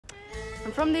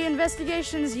I'm from the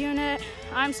investigations unit.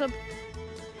 I am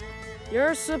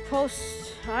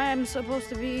supposed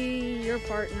to be your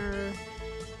partner.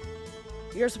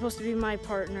 You're supposed to be my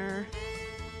partner.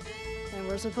 And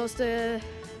we're supposed to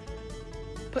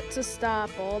put to stop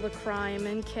all the crime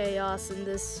and chaos in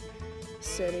this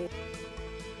city.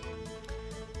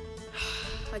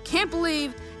 I can't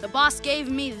believe the boss gave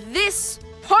me this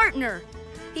partner.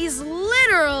 He's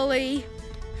literally...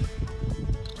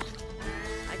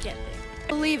 I can't think. I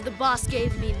believe the boss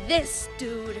gave me this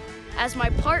dude as my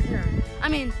partner. I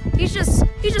mean, he's just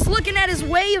looking at his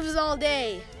waves all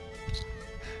day.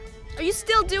 Are you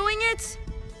still doing it?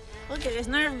 Look at this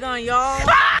nerve gun, y'all.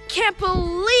 I can't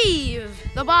believe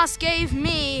the boss gave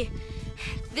me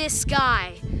this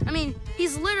guy. I mean,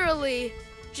 he's literally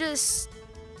just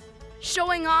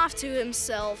showing off to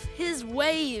himself his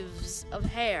waves of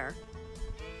hair.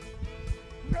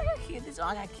 I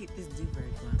gotta keep this do-rag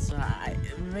on. So I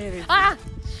made it.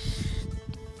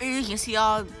 You can see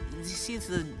all. You see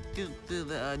the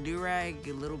do-rag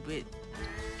a little bit.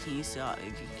 Can you see?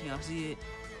 Can y'all see it?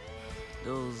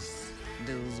 Those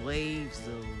waves.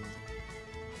 Those.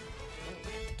 Look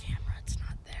at the camera. It's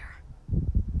not there.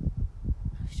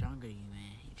 How strong are you,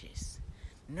 man? You just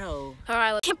no. All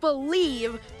right. I can't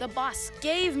believe the boss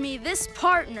gave me this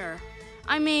partner.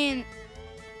 I mean,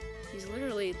 he's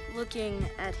literally looking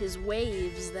at his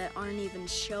waves that aren't even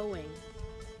showing.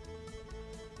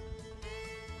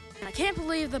 I can't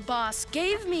believe the boss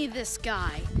gave me this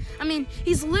guy. I mean,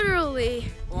 he's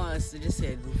literally... Well, so just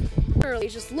say literally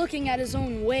just looking at his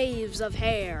own waves of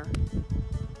hair.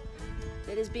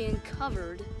 That is being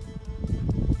covered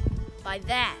by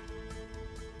that.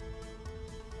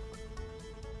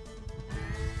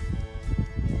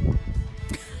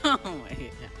 Oh my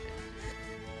God.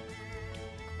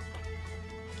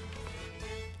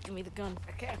 Give me the gun.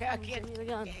 Okay. Give me the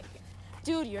gun.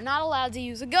 Dude, you're not allowed to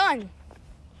use a gun.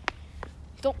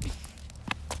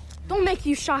 Don't make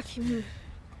you shock me.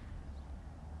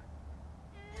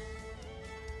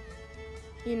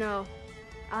 You know,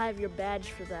 I have your badge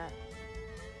for that.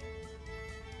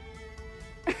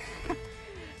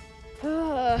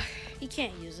 He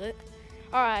can't use it.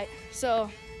 All right, so.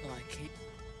 Oh, I can't.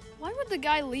 Why would the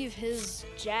guy leave his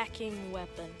jacking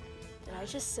weapon? Did I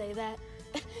just say that?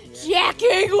 Yeah.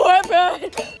 Jacking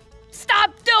weapon!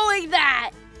 Stop doing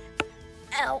that!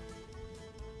 Ow.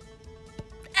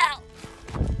 Ow.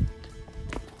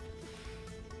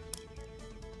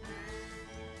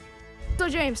 So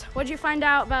James, what'd you find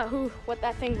out about what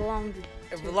that thing belonged to?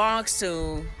 It belongs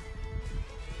to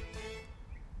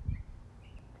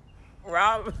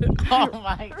Rob. Oh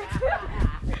my God.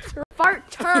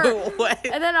 Fart turd. What?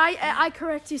 And then I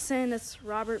correct you saying it's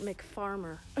Robert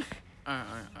McFarmer. Alright.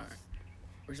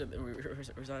 Where's that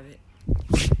it?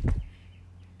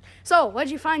 So,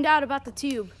 what'd you find out about the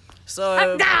tube? So. Why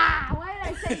did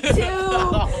I say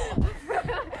tube?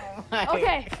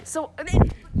 Okay, so.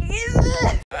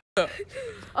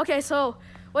 Okay, so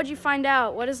what'd you find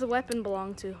out? What does the weapon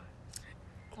belong to?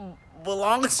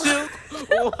 Belongs to?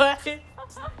 What?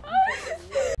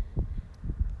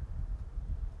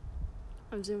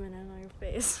 I'm zooming in on your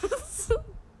face.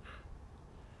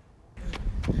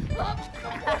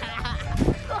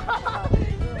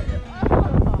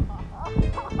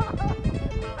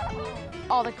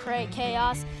 All the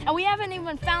chaos, and we haven't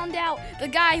even found out the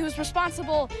guy who's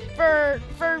responsible for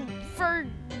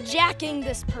jacking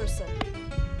this person.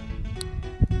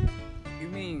 You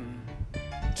mean?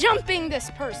 Jumping this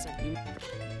person.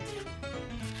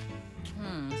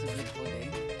 It's a beautiful day.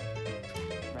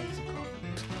 Make some coffee.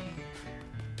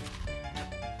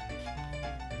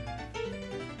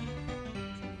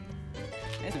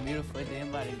 It's a beautiful day. I'm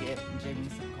about to get Jamie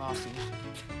some coffee.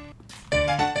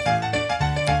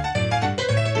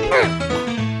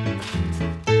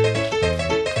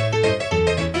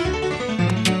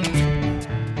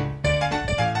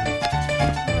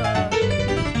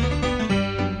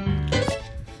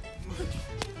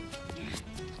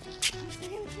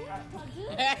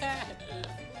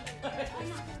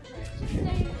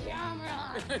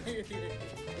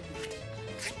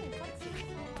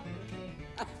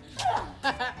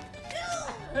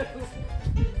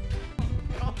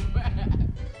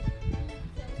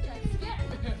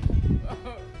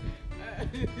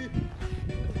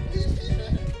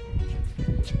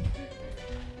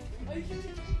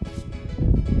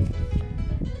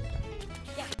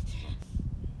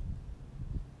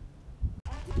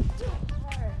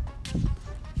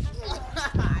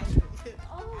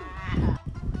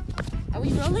 Are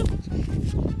we rolling?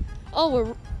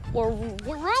 Oh, we're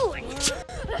rolling.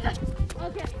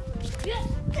 Okay.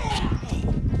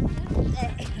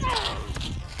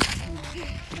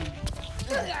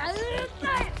 You're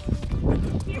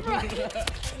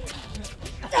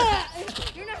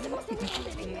not supposed to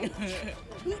land anything.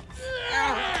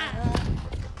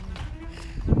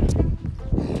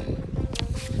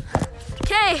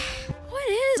 Okay, what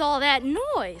is all that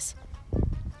noise?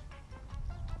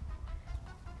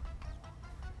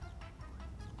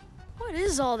 What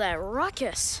is all that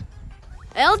ruckus?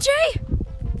 LJ?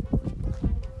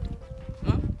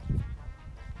 Huh?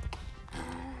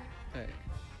 Hey.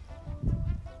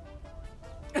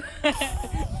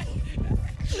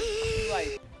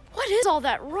 What is all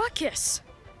that ruckus?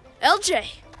 LJ?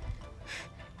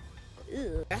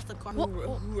 Ugh. That's the car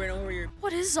who ran over your.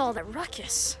 What is all that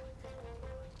ruckus?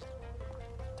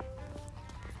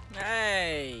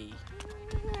 Hey.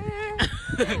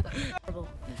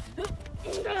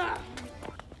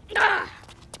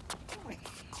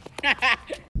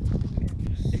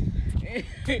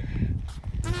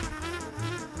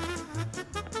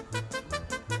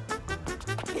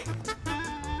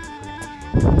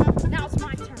 Now it's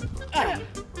my turn.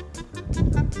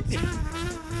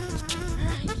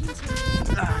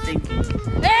 Thank you.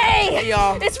 Hey!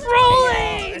 Y'all. It's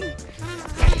rolling!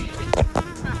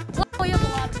 Well, we have a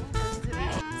lot of bloopers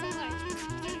today. Sometimes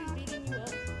beating you up.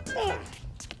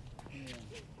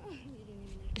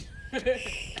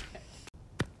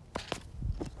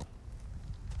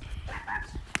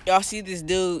 Y'all see this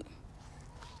dude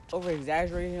over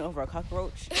exaggerating over a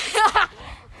cockroach?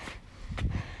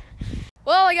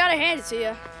 Well, I gotta hand it to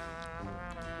you.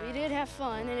 We did have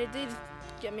fun, and it did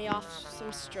get me off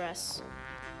some stress.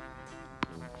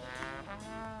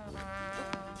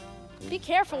 Be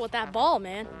careful with that ball,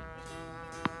 man.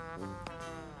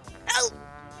 Ow!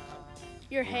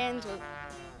 Your hand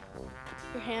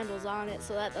was on it,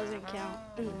 so that doesn't count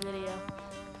in the video.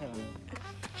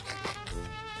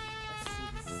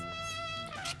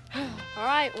 All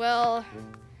right, well,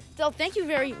 Del, thank you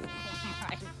very much.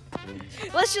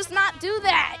 Let's just not do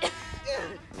that.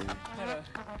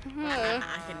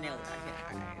 I can nail it.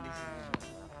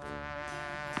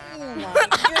 Oh my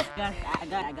God. I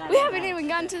got it. We haven't even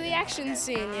gotten to the action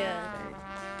scene yet.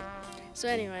 So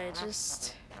anyway,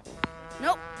 just...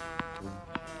 Nope.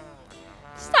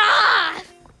 Stop!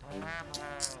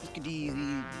 Look at these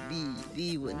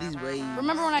waves.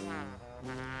 Remember when I...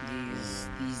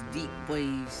 These deep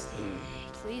waves.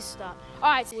 Please stop. All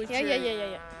right.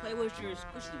 Yeah. Play with your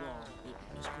squishy ball.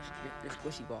 Your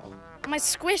squishy ball. My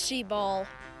squishy ball.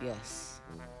 Yes.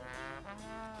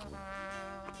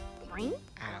 Ring?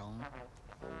 Ow.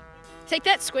 Take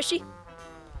that, squishy.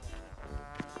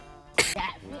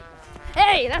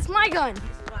 Hey, that's my gun.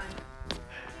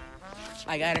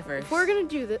 I got it first. We're gonna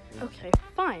do that. Okay,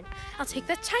 fine. I'll take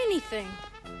that tiny thing.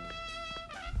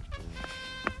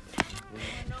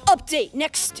 Update.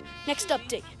 Next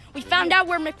update. We found out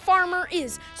where McFarmer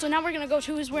is, so now we're gonna go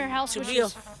to his warehouse. To which be a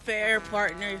is... fair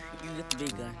partner, you get the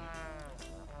big gun.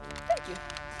 Thank you.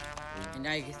 And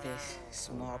now you get this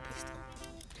small pistol.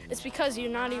 It's because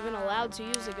you're not even allowed to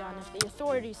use a gun. If the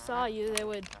authorities saw you, they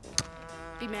would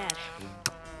be mad.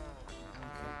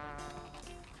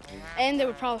 And they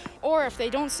would probably, or if they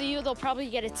don't see you, they'll probably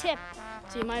get a tip.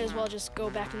 So you might as well just go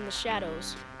back in the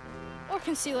shadows. Or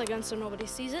conceal a gun so nobody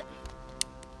sees it.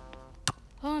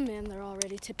 Oh man, they're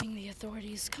already tipping the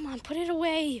authorities. Come on, put it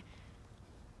away.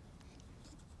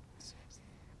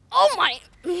 Oh my,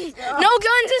 no gun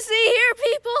to see here,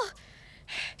 people.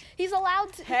 He's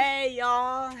allowed to. Hey,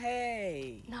 y'all,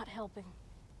 hey. Not helping.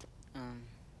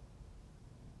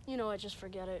 You know what, just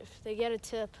forget it. If they get a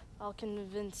tip, I'll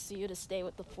convince you to stay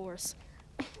with the force.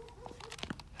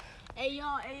 Hey,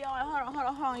 y'all, hold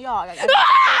on, y'all.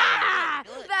 Ah!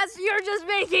 You're just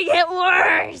making it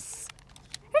worse.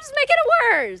 You're just making it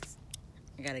worse.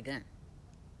 I got a gun.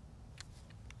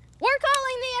 We're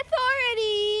calling the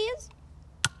authorities.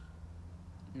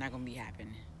 Not gonna be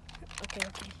happening. Okay,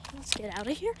 let's get out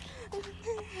of here.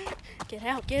 Get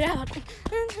out.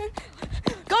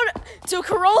 Go to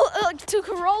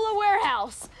Corolla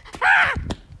warehouse. Ah!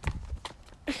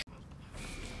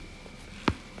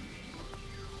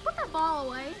 Put that ball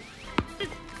away. The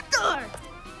door.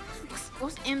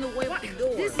 What's in the way of the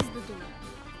door? This is the door.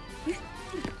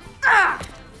 Ah!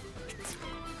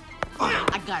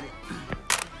 I got it.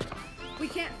 We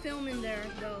can't film in there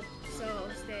though, so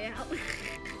stay out.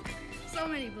 So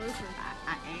many bloopers.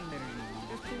 I ain't better than you.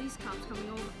 There's police cops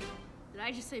coming over. Did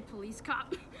I just say police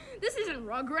cop? This isn't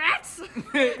Rugrats.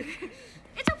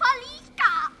 It's a police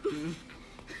cop.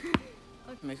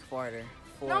 McFarter.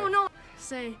 No.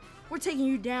 Say, we're taking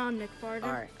you down, McFarter.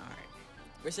 All right.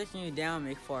 We're taking you down,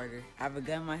 McFarter. I have a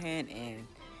gun in my hand, and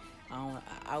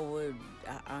I would.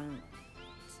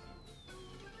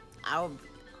 Oh my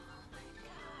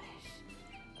gosh.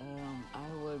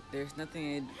 There's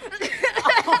nothing.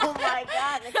 Oh my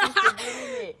God! I keep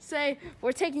forgetting it. Say,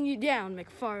 we're taking you down,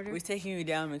 McFarter. We're taking you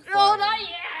down, McFarland. No, not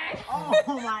yet. Oh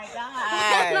my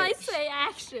God! When I say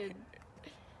action.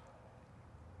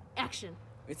 Action.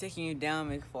 We're taking you down,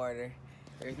 McFarter.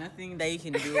 There's nothing that you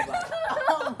can do about it.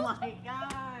 Oh my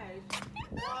gosh!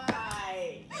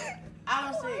 Why?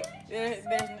 I don't say there's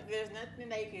nothing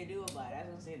that you can do about it. I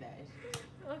don't say that.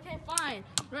 Okay, fine.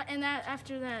 Right, and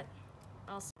after that,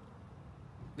 I'll say.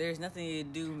 There's nothing you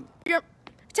do.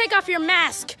 Take off your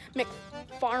mask,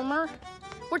 McFarmer.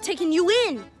 We're taking you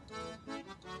in.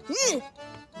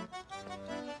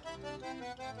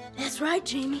 That's right,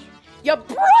 Jamie. Your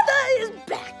brother is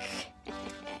back.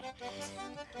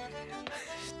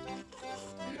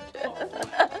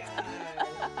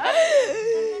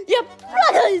 Your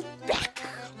brother is back.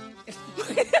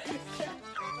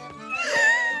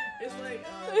 It's like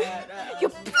your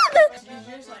brother. It's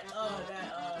just like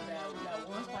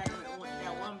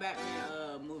that one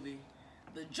Batman movie.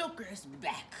 The Joker is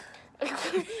back.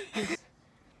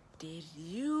 Did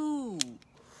you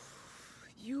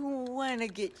wanna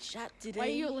get shot today? Why are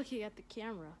you looking at the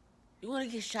camera? You wanna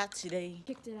get shot today?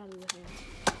 Kicked it out of your hand.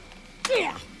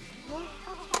 Yeah.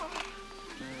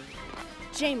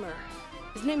 Jamer.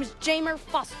 His name is Jamer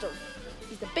Foster.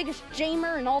 He's the biggest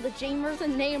Jamer in all the Jamers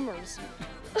and Namers.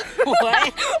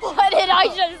 What? What did I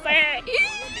just say?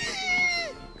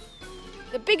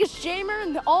 The biggest Jamer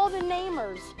in all the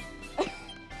Namers.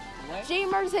 What?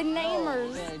 Jamers and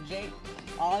Namers.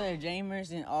 Oh, all the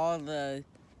Jamers and all the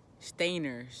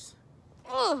Stainers.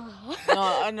 Ugh.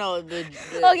 No, I know the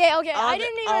Okay, I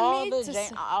didn't even need to say.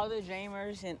 All the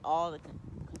Jamers and all the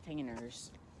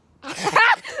containers.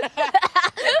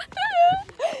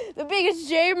 The biggest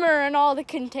Jamer in all the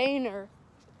container.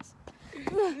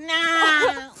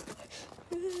 Nah.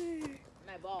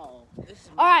 My ball.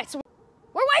 All right, so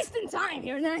we're wasting time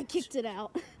here, and then I kicked it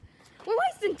out. We're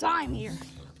wasting time here.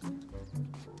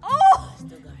 Oh!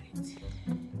 Still got it.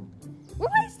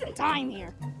 We're wasting time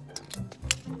here.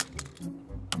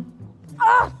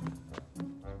 Ah!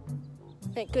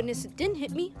 Thank goodness it didn't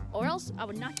hit me, or else I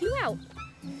would knock you out.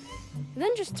 And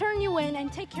then just turn you in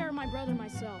and take care of my brother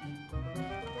myself.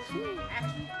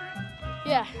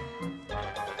 Yeah.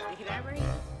 Can I breathe?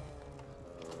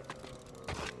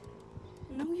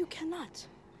 No, you cannot.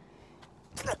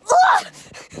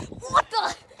 What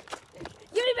the?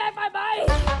 Give me back my bike!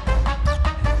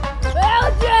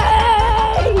 LJ!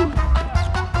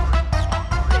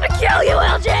 I'm gonna kill you,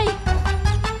 LJ!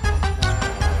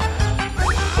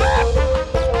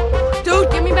 Dude,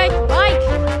 give me back the bike!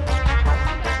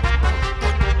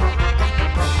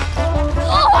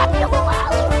 Oh, I feel loud!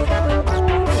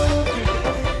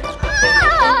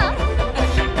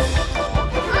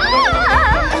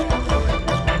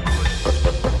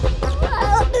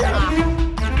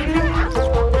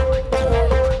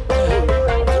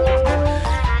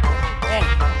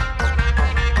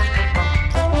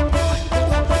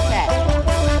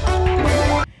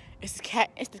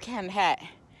 It's the cat in the hat.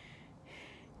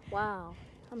 Wow,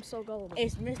 I'm so gullible.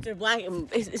 It's Mr. Black.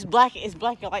 It's black. It's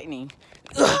Black Lightning.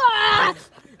 Ah!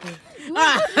 You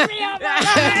are pushing me off my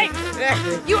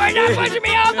bike! You are not pushing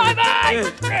me off my bike!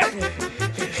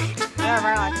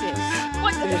 Never like this.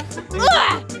 What the?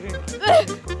 Ah!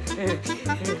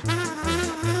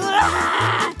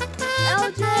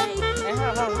 LJ!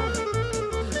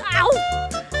 Ow!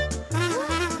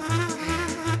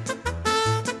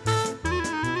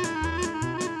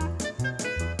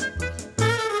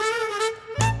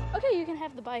 Okay, you can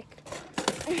have the bike.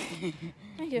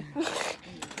 Thank you.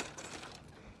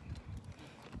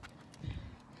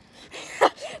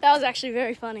 That was actually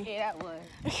very funny. Yeah, that was.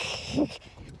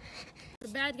 The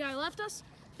bad guy left us.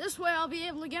 This way I'll be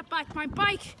able to get back my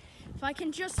bike if I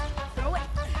can just throw it.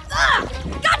 Ah!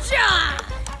 Gotcha!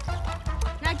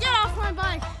 Now get off my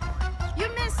bike. You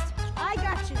missed. I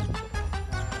got you.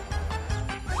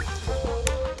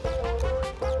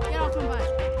 Get off my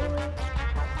bike.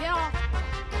 Get off.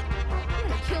 I'm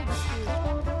gonna kill this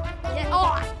dude. Get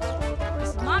off. This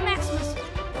is my Maximus.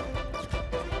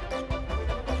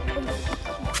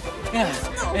 Get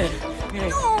off!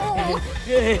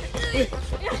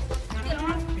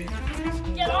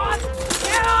 Get off!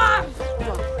 Get off!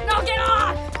 No, get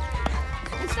off!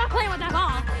 And stop playing with that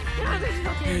ball.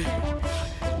 Okay.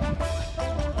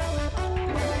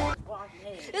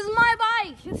 This is my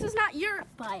bike. This is not your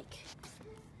bike.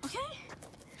 Okay?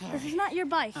 This is not your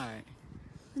bike. All right.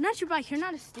 It's not your bike. You're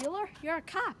not a stealer. You're a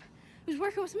cop who's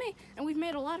working with me, and we've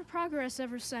made a lot of progress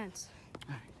ever since.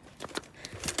 All right.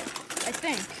 I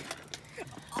think.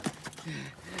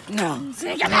 No. No.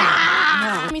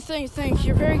 Let me think.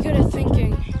 You're very good at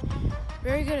thinking.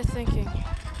 Very good at thinking.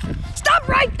 Stop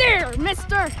right there,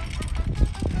 mister!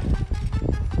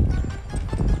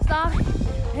 Stop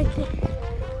right there.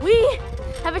 We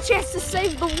have a chance to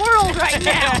save the world right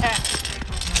now!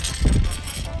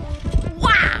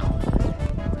 Wow!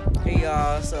 Hey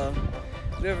y'all, so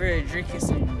we over here drinking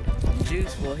some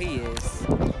juice. Well, he is.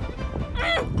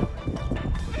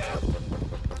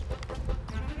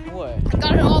 What?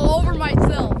 Got it all over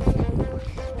myself.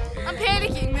 I'm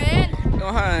panicking, man. Go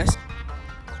on.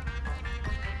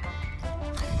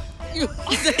 You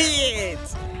say it.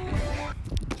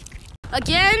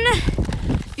 Again,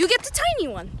 you get the tiny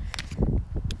one.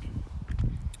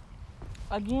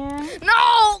 Again?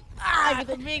 No! I get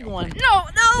the big one. No,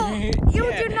 no! You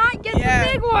Yeah. do not get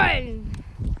the big one!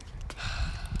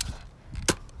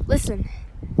 Listen,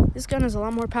 this gun is a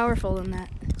lot more powerful than that.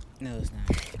 No, it's not.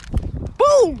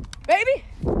 Boom! Baby!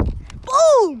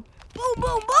 Boom! Boom,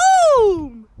 boom,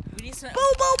 boom! We need some.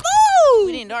 Boom, boom, boom!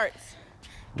 We need darts.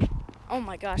 Oh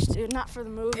my gosh, dude, not for the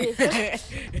movie. That's like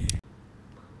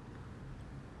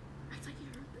you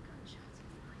heard the gunshots.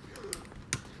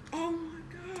 Oh my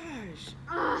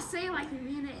gosh. Say it like you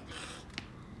mean it.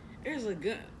 There's a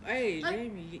gun. Hey,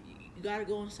 Jamie, you gotta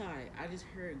go inside. I just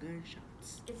heard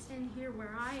gunshots. It's in here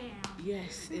where I am.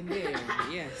 Yes, in there.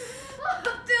 Yes.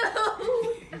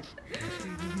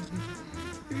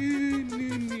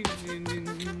 Dude!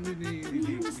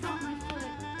 Stop my foot.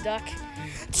 Duck.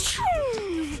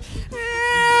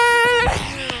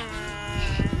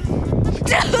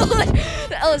 Dude,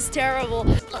 that was terrible.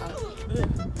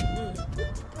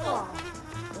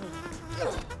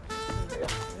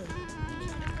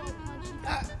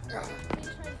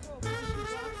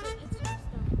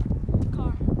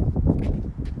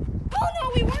 Oh no,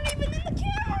 we weren't even in the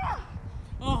camera!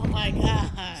 Oh my Let's god.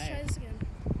 try this again.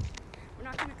 We're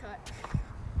not gonna cut.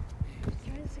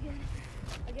 Try this again.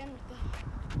 Again with the.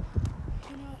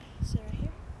 You know what? Sit right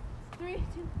here. 3, 2,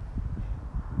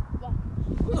 1.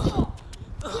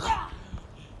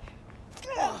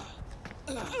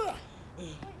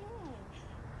 Wait, no.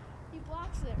 He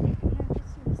blocks there. And then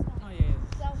gets to the stop. Oh yeah.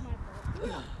 That was my fault.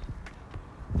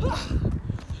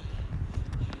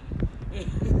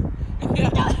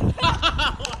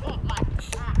 Oh my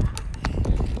god.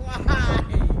 Why?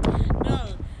 No.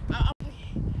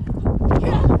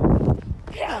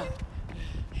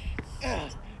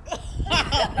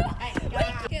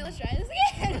 Okay, let's try this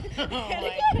again. Oh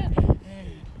my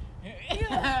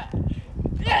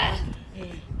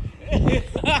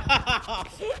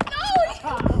No,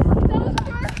 that was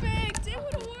perfect. It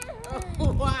would have worked.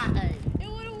 Why? It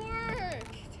would have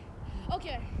worked.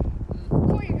 Okay,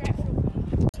 choreograph real quick.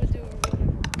 We'll do it.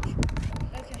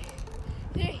 Okay,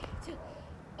 3, 2.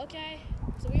 Okay,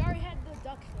 so we already had the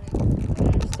duck thing.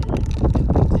 Now just do that.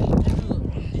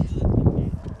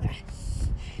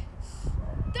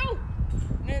 No.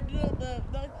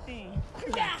 The thing.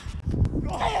 Yeah.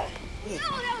 No,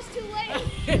 that was too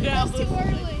late. That was too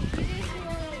early. You did it too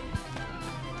early.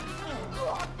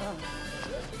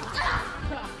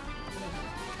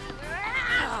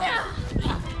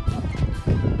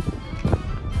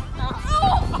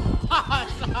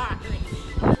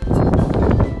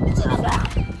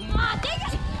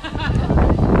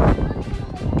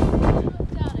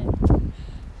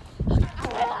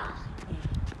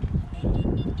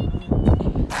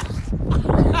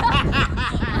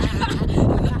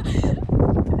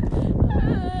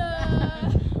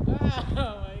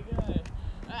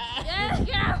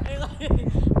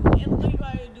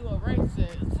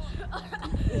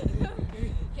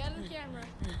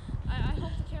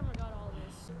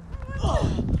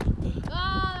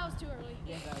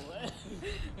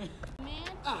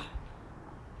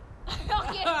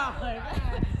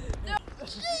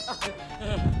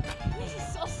 This is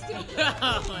so stupid.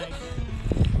 Oh my god.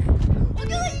 Look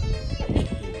at it.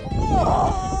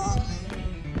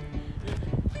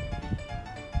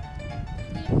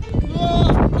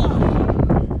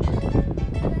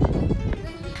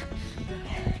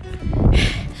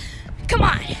 Come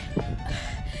on.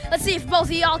 Let's see if both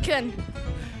of y'all can.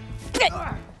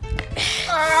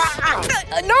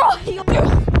 No.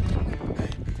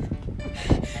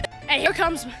 And here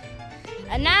comes.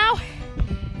 And now,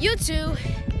 you two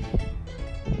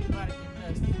are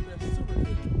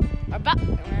about.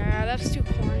 That's too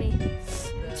corny.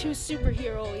 Too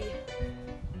superhero-y.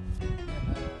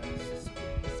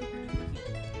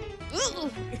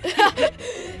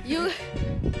 You.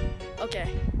 Okay.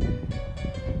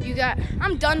 You got.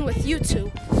 I'm done with you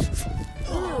two.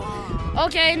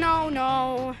 Okay, no.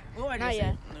 Not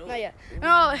yet. No. Not yet.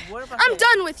 No, I'm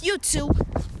done with you two.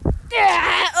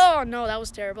 Oh no, that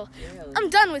was terrible. Yeah. I'm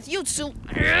done with you two.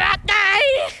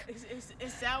 It's It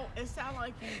sound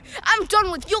like you. I'm done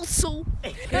with you two.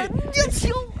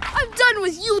 I'm done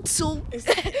with you two.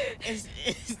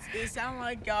 It sound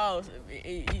like y'all.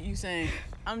 You saying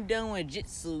I'm done with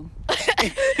jitsu.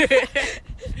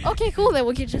 Okay, cool. Then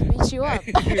we can just beat you up.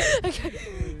 Okay.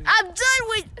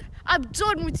 I'm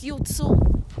done with you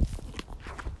two.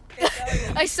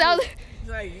 I sound. It's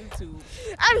like YouTube.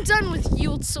 I'm done with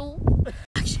you two.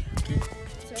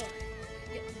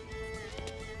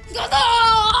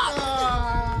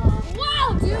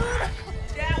 Wow, dude!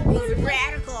 That was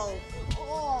radical.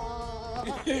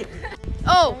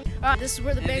 Oh, this is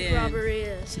where the bank then- robbery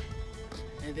is.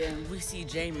 And then we see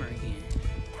Jamer again.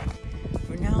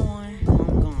 From now on,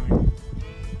 I'm gone.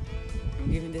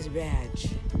 I'm giving this badge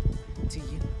to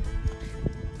you.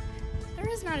 There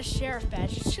is not a sheriff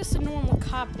badge. It's just a normal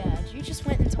cop badge. You just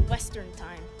went into Western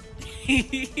time.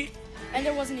 And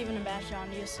there wasn't even a badge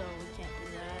on you, so we can't do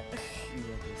that.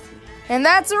 And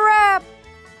that's a wrap.